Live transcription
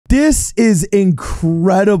This is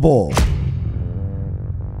incredible.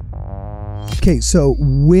 Okay, so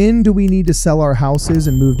when do we need to sell our houses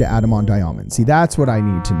and move to Adamon-Diamond? See, that's what I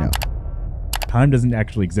need to know. Time doesn't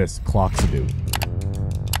actually exist. Clocks do.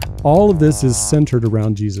 All of this is centered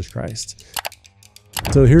around Jesus Christ.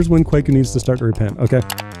 So here's when Kwaku needs to start to repent. Okay.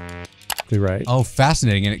 You're right. Oh,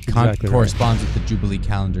 fascinating. And it Exactly corresponds with the Jubilee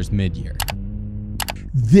calendar's mid-year.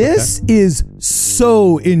 This is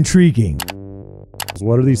so intriguing.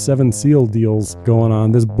 What are these 7 seal deals going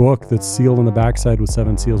on? This book that's sealed on the backside with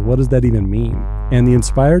 7 seals, what does that even mean? And the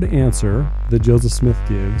inspired answer that Joseph Smith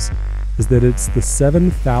gives is that it's the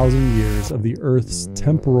 7,000 years of the Earth's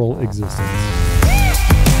temporal existence.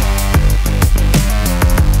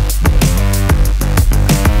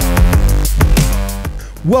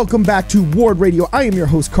 Welcome back to Ward Radio. I am your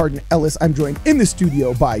host, Cardin Ellis. I'm joined in the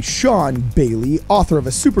studio by Shaun Bailey, author of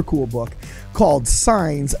a super cool book called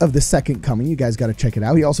Signs of the Second Coming. You guys got to check it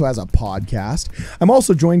out. He also has a podcast. I'm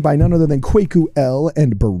also joined by none other than Kwaku L.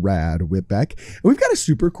 and Brad Whitbeck. And we've got a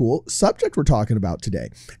super cool subject we're talking about today.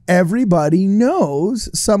 Everybody knows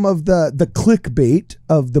some of the clickbait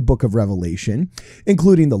of the book of Revelation,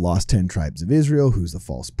 including the lost 10 tribes of Israel, who's the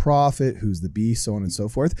false prophet, who's the beast, so on and so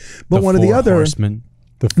forth. But one of the other... horsemen.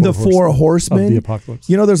 The four horsemen of the apocalypse.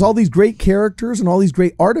 You know, there's all these great characters and all these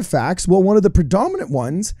great artifacts. Well, one of the predominant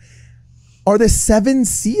ones are the 7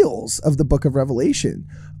 seals of the book of Revelation.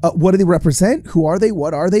 What do they represent? Who are they?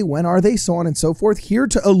 What are they? When are they? So on and so forth. Here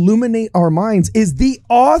to illuminate our minds is the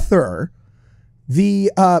author,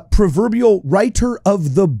 the proverbial writer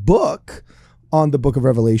of the book on the book of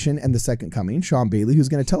Revelation and the second coming, Shaun Bailey, who's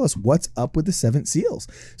going to tell us what's up with the 7 seals.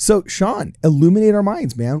 So Shaun, illuminate our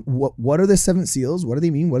minds, man. What are the 7 seals? What do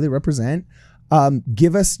they mean? What do they represent?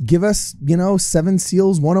 Give us, 7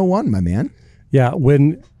 seals 101, my man. Yeah.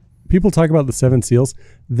 When people talk about the 7 seals,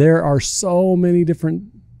 there are so many different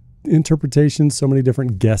interpretations, so many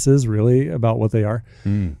different guesses really about what they are.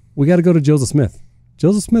 We got to go to Joseph Smith.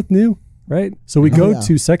 Joseph Smith knew. Right. So we go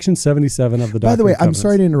to section 77 of the Doctrine By the way, and Covenants. I'm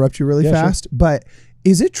sorry to interrupt you really fast, sure. but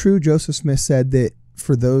is it true Joseph Smith said that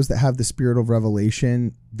for those that have the spirit of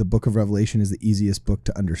revelation, the book of Revelation is the easiest book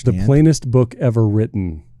to understand? The plainest book ever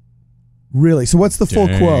written. Really? So what's the full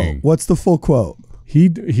quote? What's the full quote? He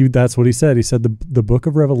that's what he said. He said the book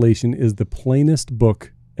of Revelation is the plainest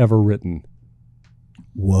book ever written.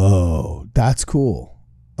 Whoa, that's cool.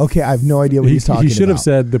 Okay, I have no idea what he's talking about. He should have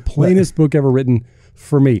said the plainest book ever written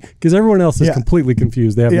for me, because everyone else is completely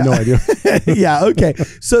confused. They have no idea. Yeah, okay.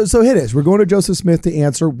 So hit us. We're going to Joseph Smith to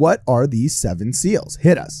answer what are these 7 seals.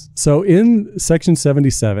 Hit us. So in section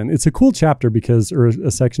 77, it's a cool chapter or a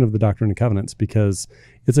section of the Doctrine and Covenants, because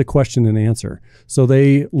it's a question and answer. So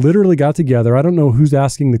they literally got together. I don't know who's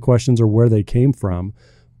asking the questions or where they came from,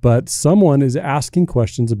 but someone is asking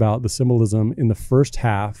questions about the symbolism in the first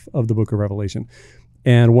half of the book of Revelation.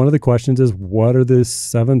 And one of the questions is, what are the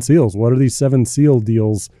 7 seals? What are these 7 seal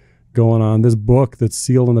deals going on? This book that's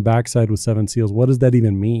sealed on the backside with 7 seals, what does that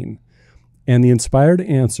even mean? And the inspired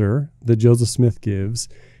answer that Joseph Smith gives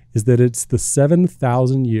is that it's the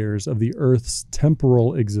 7,000 years of the Earth's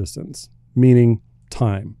temporal existence, meaning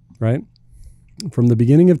time, right? From the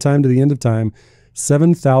beginning of time to the end of time,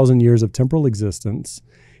 7,000 years of temporal existence.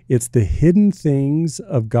 It's the hidden things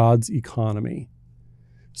of God's economy.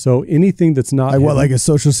 So anything that's not like a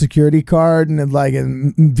social security card and like a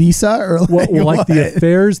visa, or like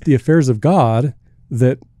the affairs of God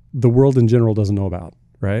that the world in general doesn't know about,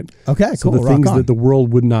 right? Okay, so cool. the things that the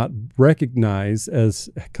world would not recognize as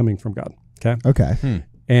coming from God. Okay.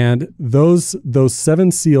 And those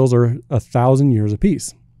 7 seals are 1,000 years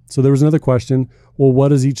apiece. So there was another question. Well, what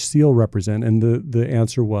does each seal represent? And the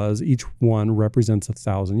answer was each one represents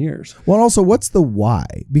 1,000 years. Well, also, what's the why?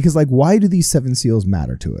 Because why do these 7 seals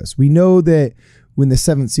matter to us? We know that when the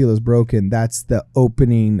 7th seal is broken, that's the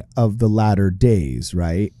opening of the latter days,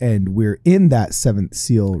 right? And we're in that 7th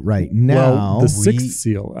seal right now. Well, the 6th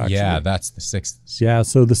seal, actually. Yeah, that's the 6th seal. Yeah,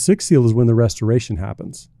 so the 6th seal is when the restoration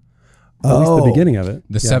happens. At least the beginning of it.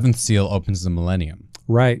 The 7th seal opens the millennium.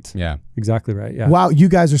 Right. Yeah. Exactly right. Yeah. Wow, you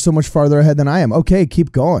guys are so much farther ahead than I am. Okay,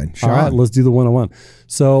 keep going. Shaun. All right, let's do the 101.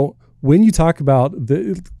 So when you talk about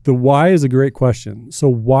the why is a great question. So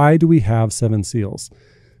why do we have 7 seals?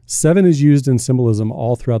 7 is used in symbolism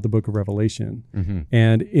all throughout the book of Revelation.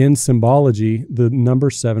 And in symbology, the number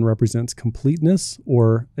 7 represents completeness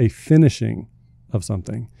or a finishing of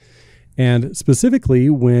something. And specifically,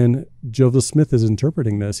 when Joseph Smith is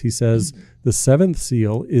interpreting this, he says the 7th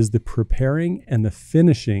seal is the preparing and the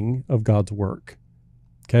finishing of God's work.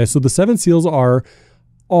 Okay, so the 7 seals are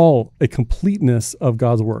all a completeness of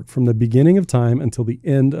God's work from the beginning of time until the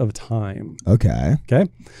end of time. Okay. Okay.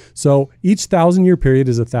 So each 1,000-year period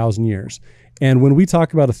is 1,000 years. And when we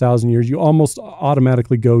talk about 1,000 years, you almost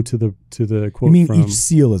automatically go to the quote. You mean from, each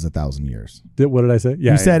seal is 1,000 years? What did I say?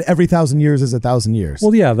 Yeah. You said every 1,000 years is 1,000 years.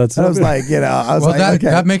 Well, yeah, that's. I was like,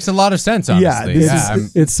 That makes a lot of sense, honestly.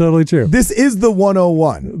 It's totally true. This is the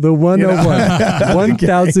 101. The 101.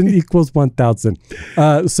 1,000 equals 1,000.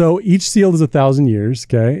 So each seal is 1,000 years,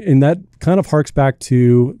 okay? And that kind of harks back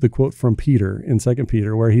to the quote from Peter in 2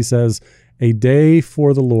 Peter, where he says, a day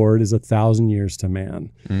for the Lord is 1,000 years to man.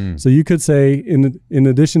 So you could say, in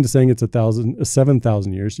addition to saying it's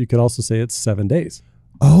 7,000 years, you could also say it's 7 days.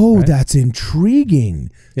 Oh, right? That's intriguing.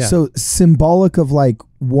 Yeah. So symbolic of like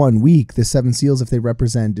 1 week, the 7 seals, if they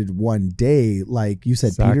represented 1 day, like you said,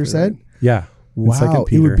 Exactly Peter said? right. Yeah. Wow.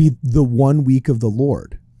 It would be the 1 week of the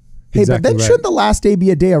Lord. Hey, Exactly but then right. shouldn't the last day be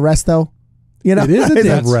a day of rest though? You know, It is a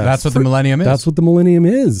day of rest. That's what the millennium is. That's what the millennium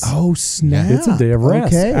is. Oh, snap. It's a day of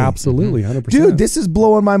rest. Okay. Absolutely, 100%. Dude, this is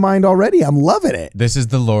blowing my mind already. I'm loving it. This is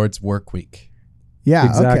the Lord's work week. Yeah.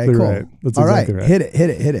 Exactly Okay, cool. right. That's All exactly right. right.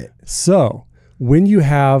 Hit it. So when you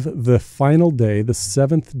have the final day, the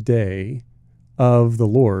 7th day of the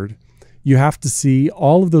Lord, you have to see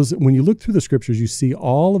all of those. When you look through the scriptures, you see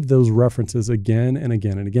all of those references again and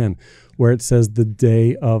again and again, where it says the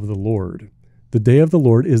day of the Lord. The day of the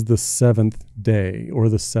Lord is the 7th day, or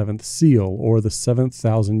the 7th seal, or the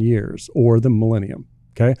 7,000 years, or the millennium.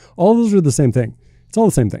 Okay? All those are the same thing. It's all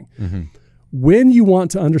the same thing. Mm-hmm. When you want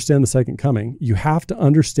to understand the second coming, you have to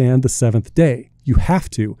understand the 7th day. You have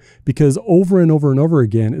to, because over and over and over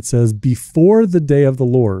again, it says before the day of the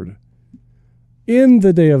Lord, in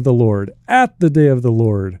the day of the Lord, at the day of the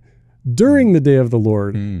Lord, during the day of the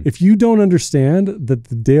Lord. If you don't understand that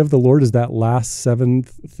the day of the Lord is that last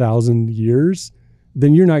 7,000 years,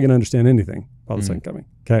 then you're not going to understand anything about the second coming.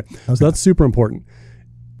 Okay. So that's super important.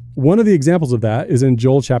 One of the examples of that is in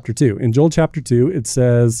Joel chapter 2. In Joel chapter 2, it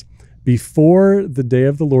says, before the day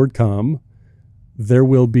of the Lord come, there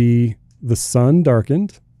will be the sun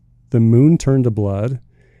darkened, the moon turned to blood,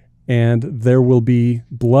 and there will be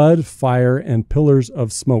blood, fire, and pillars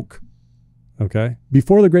of smoke. Okay?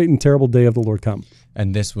 Before the great and terrible day of the Lord come.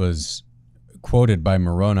 And this was quoted by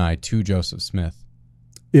Moroni to Joseph Smith.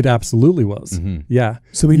 It absolutely was. Mm-hmm. Yeah.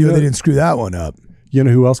 So we knew they didn't screw that one up. You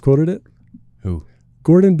know who else quoted it? Who?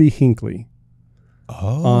 Gordon B. Hinckley.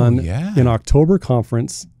 In October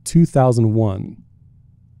conference 2001,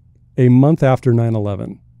 a month after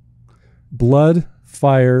 9/11. Blood,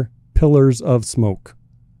 fire, pillars of smoke.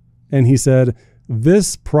 And he said,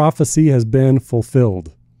 this prophecy has been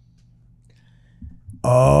fulfilled.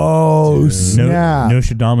 Oh, snap.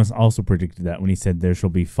 Nostradamus also predicted that when he said there shall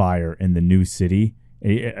be fire in the new city.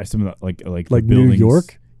 Some of the, like the New buildings,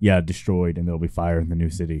 York? Yeah, destroyed, and there'll be fire in the new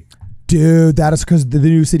city. Dude, that is because the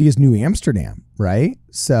new city is New Amsterdam, right?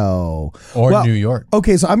 So New York.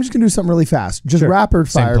 Okay, so I'm just gonna do something really fast. Just Sure. rapid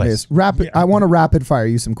Same fire place. this. I want to rapid fire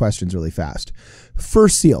you some questions really fast.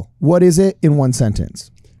 First seal, what is it in one sentence?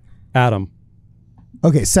 Adam.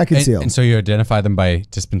 Okay, second seal. And so you identify them by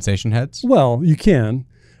dispensation heads? Well, you can.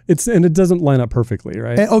 And it doesn't line up perfectly,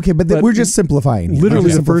 right? Okay, but we're just simplifying. Literally,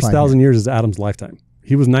 We're the first simplifying 1,000 years is Adam's lifetime.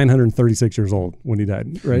 He was 936 years old when he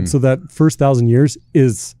died, right? So that first 1,000 years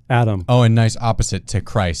is Adam. Oh, and nice opposite to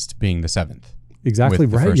Christ being the 7th. Exactly With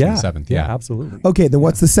the right. first and Yeah. the seventh, Yeah, yeah. absolutely. Okay, then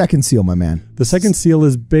what's the second seal, my man? The second seal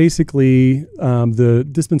is basically the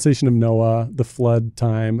dispensation of Noah, the flood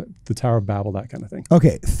time, the Tower of Babel, that kind of thing.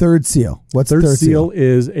 Okay, third seal. What's Third the third seal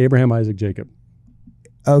is Abraham, Isaac, Jacob,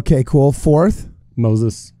 Okay, cool. Fourth?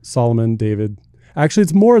 Moses, Solomon, David. Actually,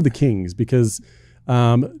 it's more of the kings because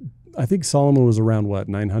I think Solomon was around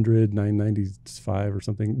 900, 995 or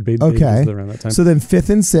something. David Okay. was around that time. So then fifth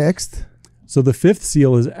and sixth. So the fifth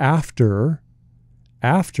seal is after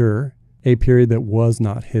a period that was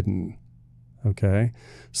not hidden. Okay.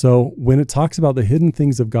 So when it talks about the hidden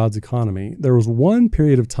things of God's economy, there was one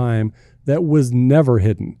period of time that was never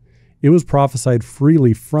hidden. It was prophesied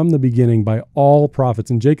freely from the beginning by all prophets.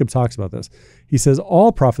 And Jacob talks about this. He says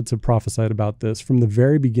all prophets have prophesied about this from the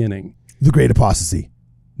very beginning. The great apostasy.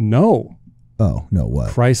 No. Oh, no,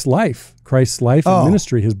 what? Christ's life and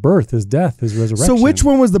ministry, his birth, his death, his resurrection. So which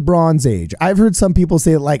one was the Bronze Age? I've heard some people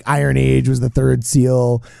say like Iron Age was the third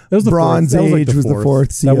seal. That was the Bronze fourth. That Age was the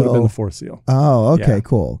fourth seal. That would have been the fourth seal. Oh, okay, Yeah.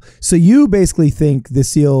 cool. So you basically think the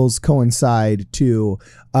seals coincide to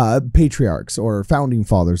patriarchs or founding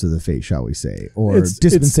fathers of the faith, shall we say, or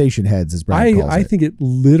dispensation heads, as Brad calls it. I think it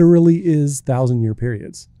literally is 1,000-year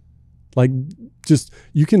periods. Like, just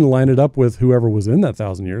you can line it up with whoever was in that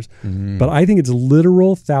 1,000 years, but I think it's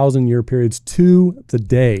literal 1,000-year periods to the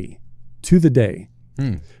day.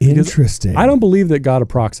 Interesting. I don't believe that God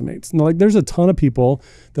approximates. Like there's a ton of people,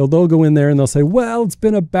 they'll go in there and they'll say, well, it's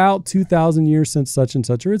been about 2,000 years since such and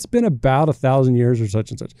such, or it's been about 1,000 years or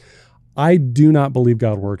such and such. I do not believe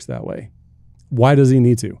God works that way. Why does he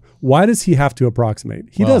need to? Why does he have to approximate?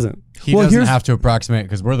 He doesn't. He doesn't have to approximate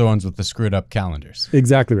because we're the ones with the screwed up calendars.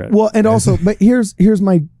 Exactly right. Well, and also, but here's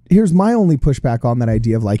my only pushback on that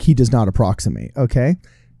idea of like he does not approximate. Okay,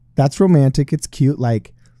 that's romantic. It's cute.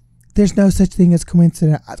 Like there's no such thing as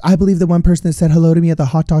coincidence. I believe the one person that said hello to me at the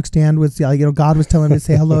hot dog stand was, God was telling me to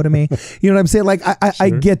say hello to me. You know what I'm saying? Like I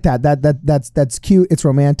get that. That's cute. It's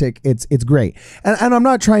romantic. It's great. And I'm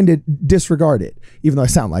not trying to disregard it, even though I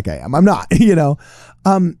sound like I am. I'm not.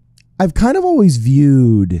 I've kind of always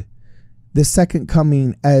viewed the second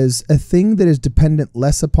coming as a thing that is dependent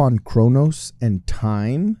less upon chronos and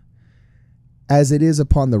time as it is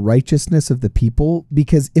upon the righteousness of the people.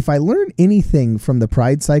 Because if I learn anything from the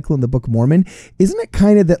pride cycle in the Book of Mormon, isn't it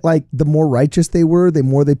kind of that like the more righteous they were, the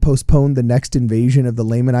more they postponed the next invasion of the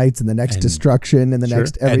Lamanites and the next destruction and the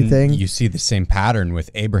next everything? And you see the same pattern with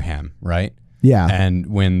Abraham, right? Yeah. And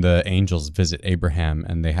when the angels visit Abraham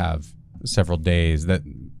and they have several days that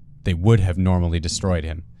they would have normally destroyed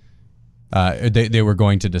him. They were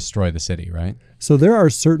going to destroy the city, right? So there are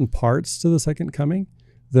certain parts to the second coming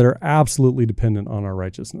that are absolutely dependent on our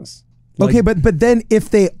righteousness. Okay, but then if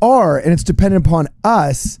they are, and it's dependent upon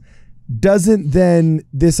us, doesn't then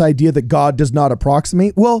this idea that God does not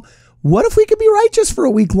approximate? Well, what if we could be righteous for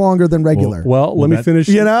a week longer than regular? Well, let me finish.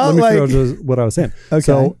 Let me finish what I was saying. Okay.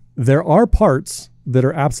 So there are parts that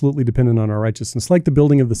are absolutely dependent on our righteousness, like the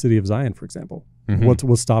building of the city of Zion, for example.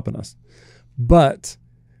 What's stopping us? But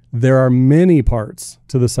there are many parts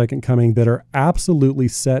to the second coming that are absolutely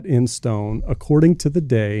set in stone according to the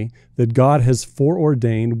day that God has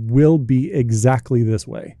foreordained will be exactly this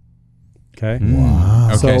way. Okay. Wow.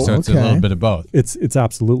 Okay, so it's a little bit of both. It's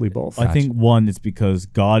absolutely both. I think one, it's because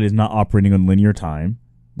God is not operating on linear time,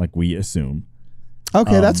 like we assume.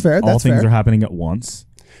 Okay, that's fair. All things are happening at once.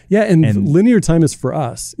 Yeah, and linear time is for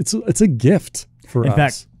us. It's a gift for us. In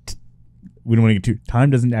fact, we don't want to get too. Time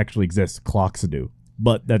doesn't actually exist. Clocks do.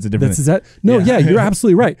 But that's a different thing. You're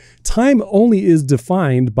absolutely right. Time only is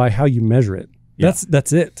defined by how you measure it.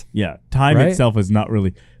 That's it. Yeah. Time itself is not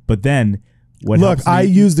really. But then look, I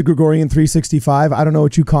use the Gregorian 365. I don't know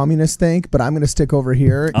what you communists think, but I'm going to stick over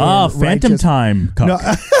here. Phantom time. No.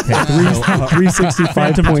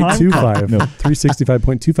 365.25. No,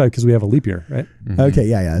 365.25 because we have a leap year, right? Okay,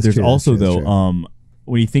 yeah. There's also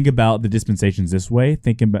when you think about the dispensations this way,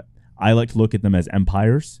 I like to look at them as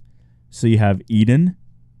empires. So you have Eden,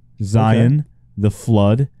 Zion, the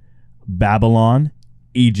flood, Babylon,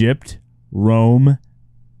 Egypt, Rome,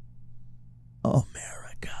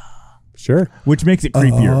 America. Sure. Which makes it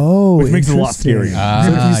creepier. Which makes it a lot scarier.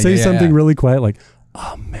 So if you say something really quiet like,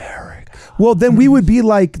 America. Well, then we would be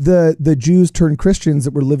like the Jews turned Christians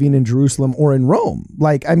that were living in Jerusalem or in Rome.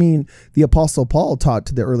 Like, I mean, the Apostle Paul taught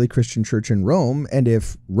to the early Christian church in Rome. And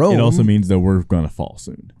if Rome... It also means that we're going to fall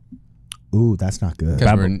soon. Ooh, that's not good.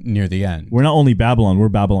 Because we're near the end. We're not only Babylon, we're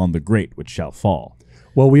Babylon the Great, which shall fall.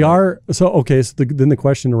 Well, we are. So then the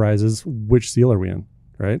question arises, which seal are we in,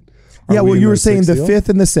 right? You were saying the fifth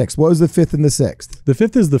and the sixth. What was the fifth and the sixth? The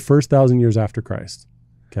fifth is the first 1,000 years after Christ.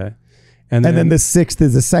 Okay. And then the sixth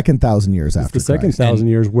is the second 1,000 years after Christ. The second 1,000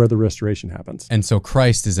 years where the restoration happens. And so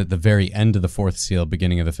Christ is at the very end of the fourth seal,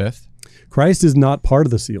 beginning of the fifth? Christ is not part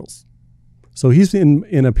of the seals. So he's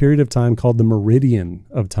in a period of time called the meridian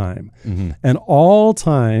of time. And all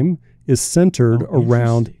time is centered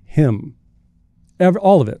around him.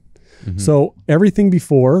 All of it. So everything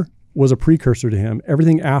before was a precursor to him.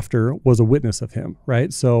 Everything after was a witness of him,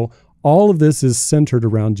 right? So all of this is centered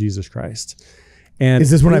around Jesus Christ. And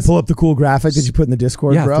is this when I pull up the cool graphic that you put in the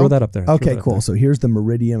Discord, bro? Yeah, throw that up there. Okay, cool. So here's the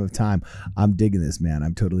meridian of time. I'm digging this, man.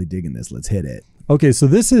 I'm totally digging this. Let's hit it. Okay, so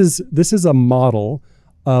this is a model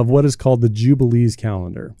of what is called the Jubilees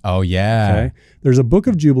calendar. Oh, yeah. Okay. There's a book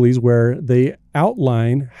of Jubilees where they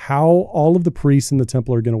outline how all of the priests in the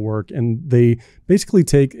temple are going to work. And they basically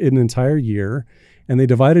take an entire year and they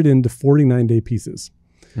divide it into 49-day pieces.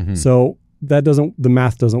 So the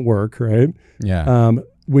math doesn't work, right? Yeah.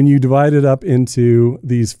 When you divide it up into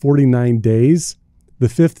these 49 days, the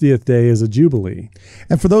 50th day is a Jubilee.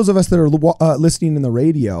 And for those of us that are listening in the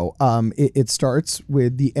radio, it starts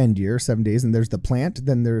with the end year, 7 days, and there's the plant.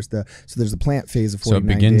 Then there's the plant phase of 49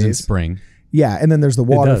 days. So it begins in spring. Yeah, and then there's the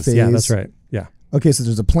water phase. Yeah, that's right. Yeah. Okay, so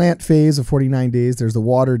there's a plant phase of 49 days. There's the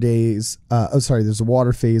water days. There's the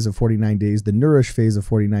water phase of 49 days, the nourish phase of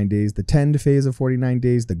 49 days, the tend phase of 49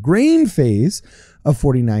 days, the grain phase of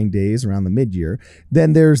 49 days around the mid-year.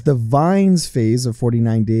 Then there's the vines phase of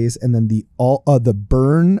 49 days, and then the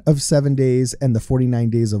burn of 7 days and the 49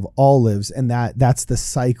 days of olives. And that's the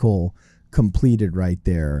cycle completed right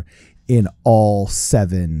there in all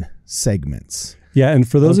 7 segments. Yeah, and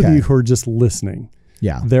for those of you who are just listening,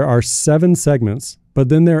 there are 7 segments, but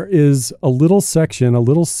then there is a little section, a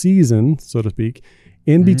little season, so to speak,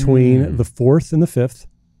 in between the 4th and the 5th.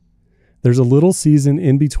 There's a little season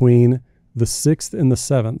in between the 6th and the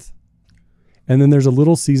 7th. And then there's a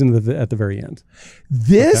little season at the very end.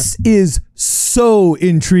 This is so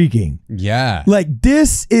intriguing. Yeah. Like,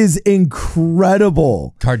 this is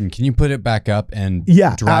incredible. Carden, can you put it back up and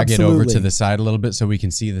drag it over to the side a little bit so we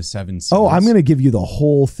can see the 7 seals? Oh, I'm going to give you the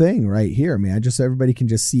whole thing right here, man. Just so everybody can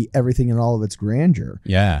just see everything in all of its grandeur.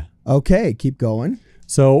 Yeah. Okay, keep going.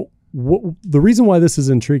 So the reason why this is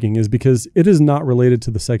intriguing is because it is not related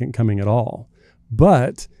to the second coming at all,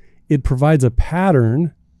 but it provides a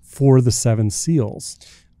pattern for the 7 seals.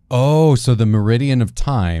 Oh, so the meridian of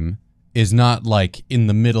time is not like in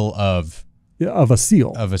the middle of a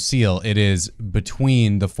seal. It is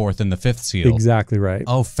between the 4th and the 5th seal. Exactly right.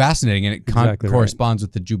 Oh, fascinating. And it corresponds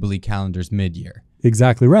with the Jubilee calendar's mid-year.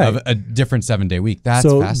 Exactly right. Of a different 7-day week. That's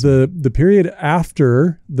so fascinating. the period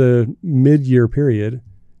after the mid-year period,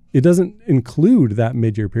 it doesn't include that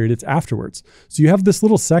mid-year period. It's afterwards. So you have this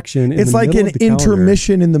little section. It's like an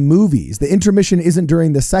intermission in the movies. The intermission isn't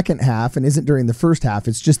during the second half and isn't during the first half.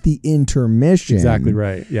 It's just the intermission. Exactly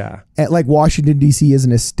right. Yeah. Like Washington, D.C.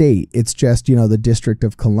 isn't a state. It's just, the District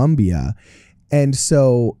of Columbia. And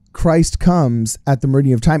so Christ comes at the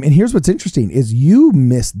meridian of time. And here's what's interesting is you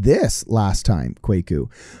missed this last time, Kwaku.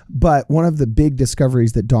 But one of the big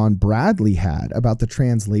discoveries that Don Bradley had about the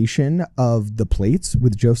translation of the plates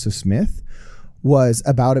with Joseph Smith was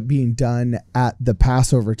about it being done at the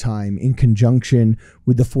Passover time in conjunction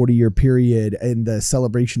with the 40-year period and the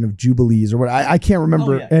celebration of Jubilees or what I can't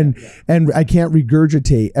remember. And I can't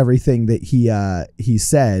regurgitate everything that he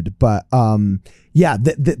said, but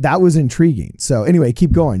that was intriguing. So anyway,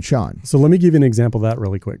 keep going, Shaun. So let me give you an example of that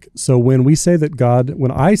really quick. So when I say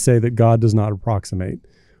that God does not approximate,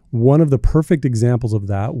 one of the perfect examples of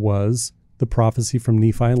that was the prophecy from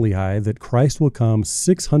Nephi and Lehi that Christ will come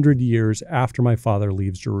 600 years after my father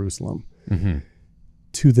leaves Jerusalem. Mm-hmm.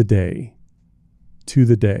 To the day.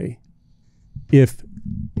 If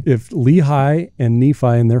Lehi and Nephi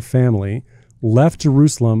and their family left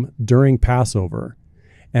Jerusalem during Passover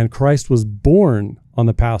and Christ was born on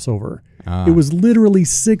the Passover, it was literally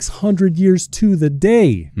 600 years to the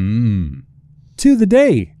day. To the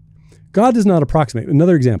day. God does not approximate.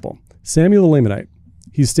 Another example, Samuel the Lamanite.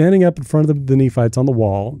 He's standing up in front of the Nephites on the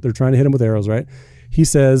wall. They're trying to hit him with arrows, right? He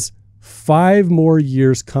says, 5 more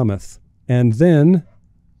years cometh, and then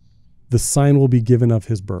the sign will be given of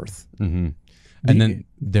his birth. Mm-hmm. And then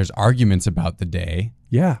there's arguments about the day.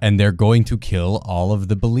 Yeah. And they're going to kill all of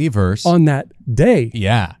the believers. On that day.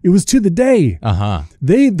 Yeah. It was to the day. Uh-huh.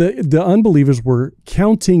 The unbelievers were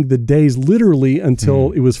counting the days literally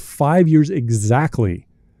until it was 5 years exactly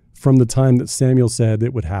from the time that Samuel said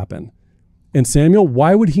it would happen. And Samuel,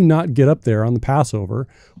 why would he not get up there on the Passover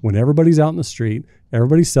when everybody's out in the street,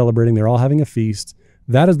 everybody's celebrating, they're all having a feast?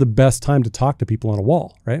 That is the best time to talk to people on a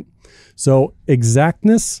wall, right? So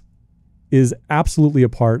exactness is absolutely a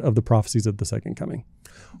part of the prophecies of the second coming.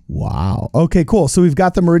 Wow. Okay, cool. So we've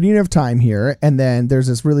got the meridian of time here, and then there's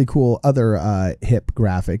this really cool other hip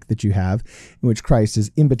graphic that you have in which Christ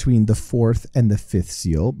is in between the 4th and the 5th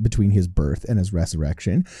seal, between his birth and his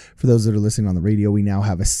resurrection. For those that are listening on the radio, we now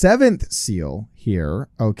have a 7th seal here,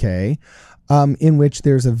 okay, in which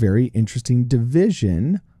there's a very interesting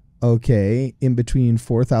division, okay, in between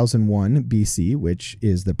 4001 BC, which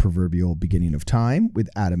is the proverbial beginning of time with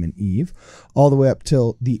Adam and Eve, all the way up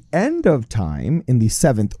till the end of time in the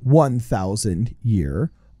 7th 1000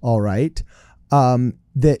 year, all right,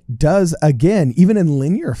 that does, again, even in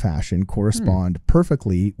linear fashion, correspond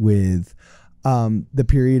perfectly with the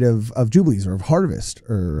period of Jubilees or of harvest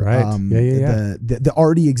or the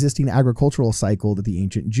already existing agricultural cycle that the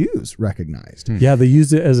ancient Jews recognized. Yeah, they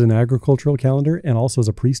used it as an agricultural calendar and also as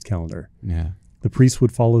a priest calendar. Yeah. The priests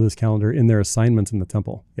would follow this calendar in their assignments in the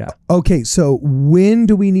temple. Yeah. Okay, so when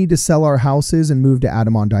do we need to sell our houses and move to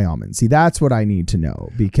Adamon-Diamond? See, that's what I need to know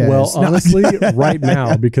because... Well, honestly, right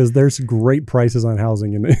now, because there's great prices on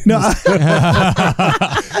housing.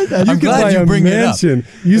 I'm glad you bring it up. mansion.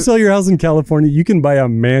 You sell your house in California, you can buy a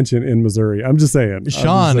mansion in Missouri. I'm just saying.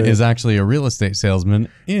 Sean is actually a real estate salesman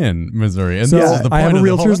in Missouri. And So this is the point I have a of the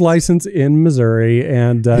whole- realtor's license in Missouri,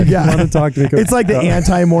 and if you want to talk to me, It's like the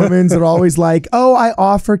anti-Mormons that are always like, oh, I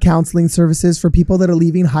offer counseling services for people that are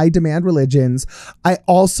leaving high demand religions. I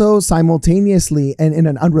also simultaneously and in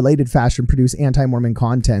an unrelated fashion produce anti-Mormon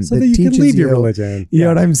content so that that you teaches can leave you, your religion. You know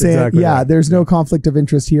what I'm saying? Exactly Yeah, right. there's no conflict of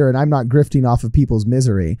interest here, and I'm not grifting off of people's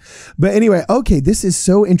misery. But anyway, okay, this is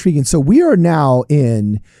so intriguing. So we are now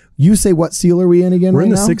in, you say what seal are we in again We're right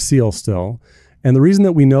in the now? sixth seal still. And the reason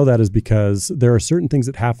that we know that is because there are certain things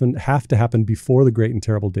that have to happen before the great and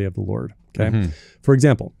terrible day of the Lord. Okay. For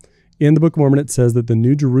example, in the Book of Mormon, it says that the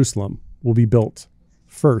New Jerusalem will be built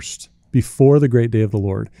first before the great day of the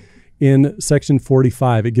Lord. In section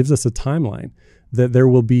 45, it gives us a timeline that there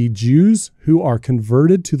will be Jews who are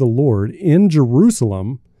converted to the Lord in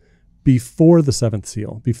Jerusalem before the seventh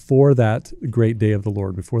seal, before that great day of the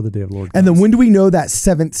Lord, before the day of the Lord comes. And then when do we know that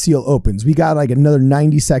seventh seal opens? We got like another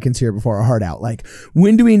 90 seconds here before our heart out. Like,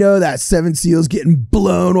 when do we know that seventh seal's getting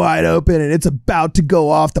blown wide open and it's about to go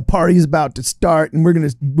off? The party's about to start, and we're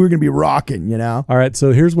gonna be rocking. You know. All right,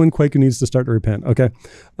 so here's when Quaker needs to start to repent. Okay.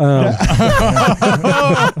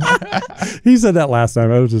 He said that last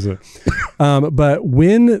time. I was just but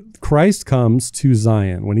when Christ comes to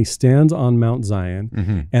Zion, when he stands on Mount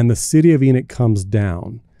Zion and the city of Enoch comes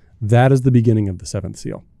down, that is the beginning of the seventh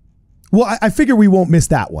seal. Well, I figure we won't miss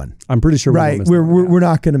that one. I'm pretty sure we won't Right. miss that one, yeah. We're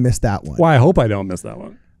not going to miss that one. Well, I hope I don't miss that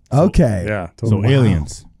one. Okay. Yeah, So totally.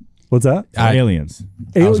 aliens. What's that? Aliens.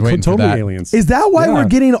 I was waiting for totally that. aliens. Is that why Yeah. we're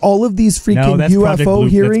getting all of these No, freaking that's Project UFO Blue,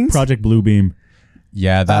 hearings? That's Project Bluebeam.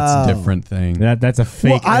 Yeah, that's Oh. a different thing. That's a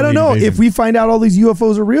fake. Well, I don't alien know. invasion. If we find out all these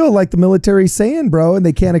UFOs are real, like the military's saying, bro, and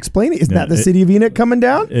they can't explain it, isn't Yeah, that the city of Enoch coming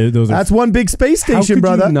down? those are That's one big space How station, could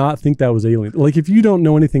brother. you not think that was alien? Like, if you don't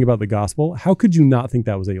know anything about the gospel, how could you not think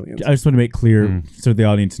that was aliens? I just want to make clear so the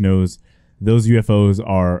audience knows those UFOs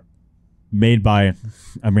are made by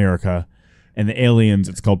America, and the aliens,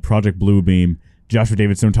 it's called Project Bluebeam. Joshua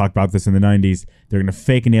David Stone talked about this in the 90s. They're going to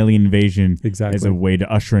fake an alien invasion Exactly. as a way to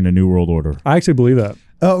usher in a new world order. I actually believe that.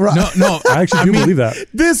 Oh, right. No, I actually do believe that.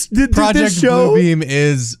 Did Project this show? Bluebeam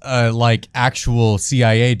is like actual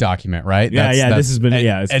CIA document, right? Yeah, this has been-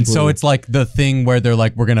 yeah, it's and so completely- it's like the thing where they're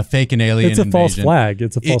like, we're gonna fake an alien. It's a false invasion. flag.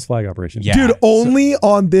 It's a false flag operation. Yeah. Dude, only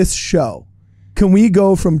on this show can we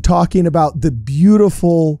go from talking about the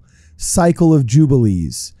beautiful cycle of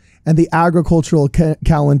jubilees and the agricultural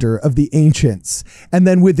calendar of the ancients, and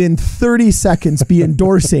then within 30 seconds be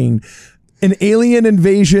endorsing an alien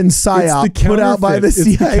invasion psyop put out by the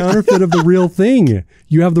CIA. It's the counterfeit of the real thing.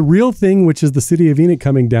 You have the real thing, which is the city of Enoch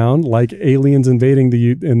coming down, like aliens invading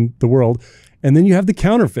the world, and then you have the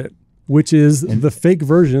counterfeit, which is the fake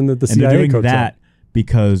version that the And CIA they're doing cooks that up.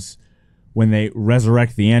 because when they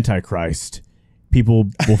resurrect the Antichrist,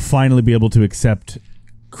 people will finally be able to accept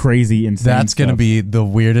crazy, insane That's gonna stuff. be the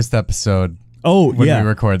weirdest episode. Oh, when yeah. we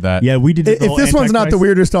record that. Yeah, we did. the If whole this one's not the Antichrist-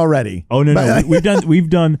 weirdest already. Oh no, But- we've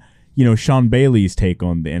done Shaun Bailey's take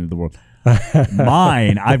on the end of the world.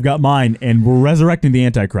 I've got mine, and we're resurrecting the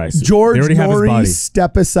Antichrist. George They already have his Norrie, body.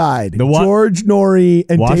 step aside. The what? George Norrie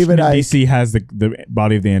and Washington David Icke. D.C. has the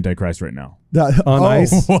body of the Antichrist right now. On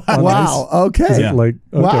ice. On Wow. ice. Okay. Is it Yeah. like,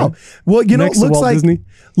 okay. Wow. Well, Next to Walt Disney.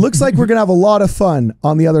 looks like we're gonna have a lot of fun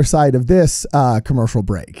on the other side of this commercial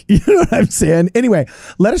break. You know what I'm saying? Anyway,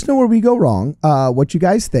 let us know where we go wrong, what you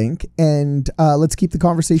guys think, and let's keep the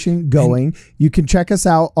conversation going. You can check us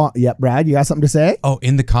out on. Yep, Brad, you got something to say? Oh,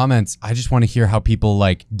 in the comments, I just want to hear how people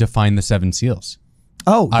like define the seven seals.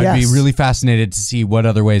 Oh, I'd yes. be really fascinated to see what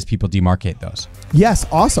other ways people demarcate those. Yes,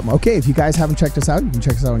 awesome. Okay, if you guys haven't checked us out, you can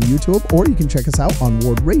check us out on YouTube, or you can check us out on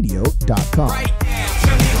wardradio.com.